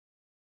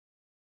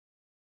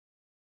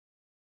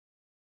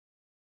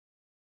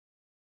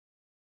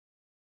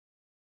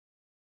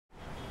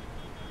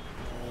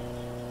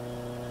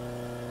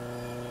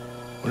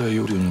What are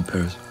you doing in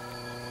Paris?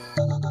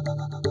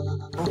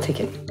 I'll take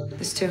it.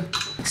 This too.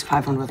 It's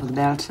 500 for the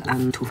belt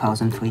and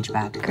 2,000 for each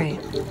bag. Great.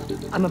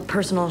 I'm a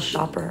personal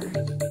shopper.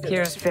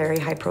 Kira's very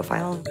high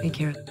profile. Hey,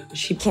 Kira.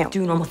 She can't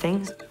do normal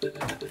things,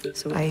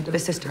 so I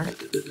assist her.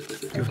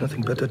 You have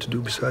nothing better to do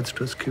besides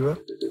dress Kira?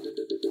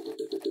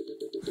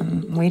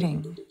 I'm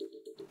waiting.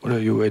 What are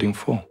you waiting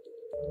for?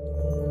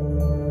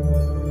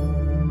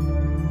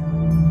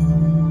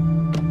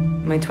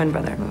 My twin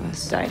brother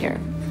was died here.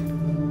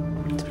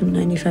 It's been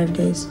 95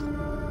 days.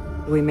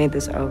 We made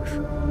this oath.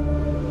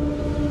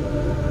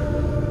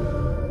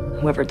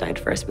 Whoever died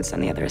first would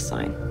send the other a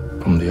sign.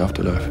 From the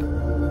afterlife.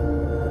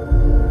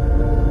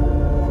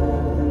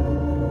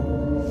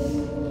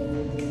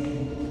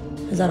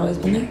 Has that always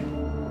been there?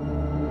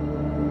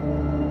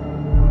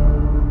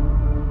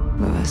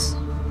 Louis,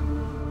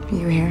 are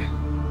you here?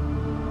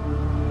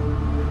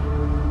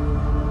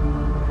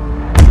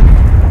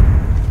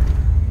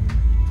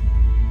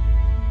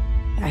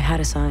 I had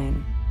a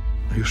sign.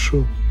 Are you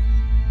sure?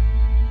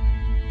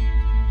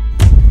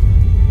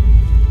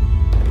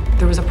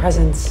 There was a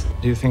presence.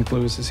 Do you think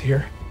Louis is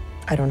here?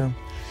 I don't know.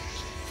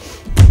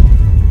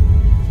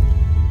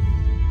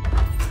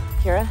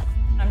 Kira?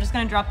 I'm just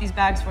gonna drop these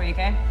bags for you,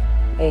 okay?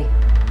 Hey.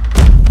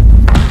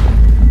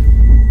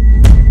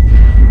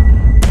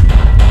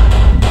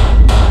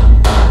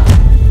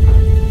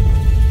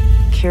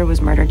 Kira was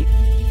murdered.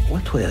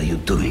 What were you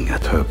doing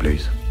at her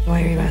place?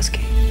 Why are you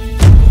asking?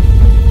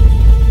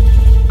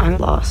 I'm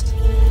lost.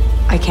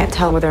 I can't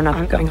tell whether or not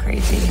I'm going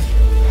crazy.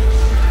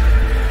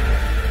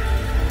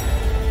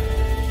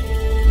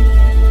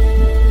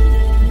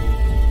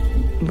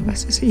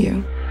 Louis, is it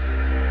you?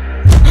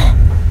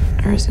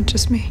 Or is it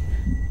just me?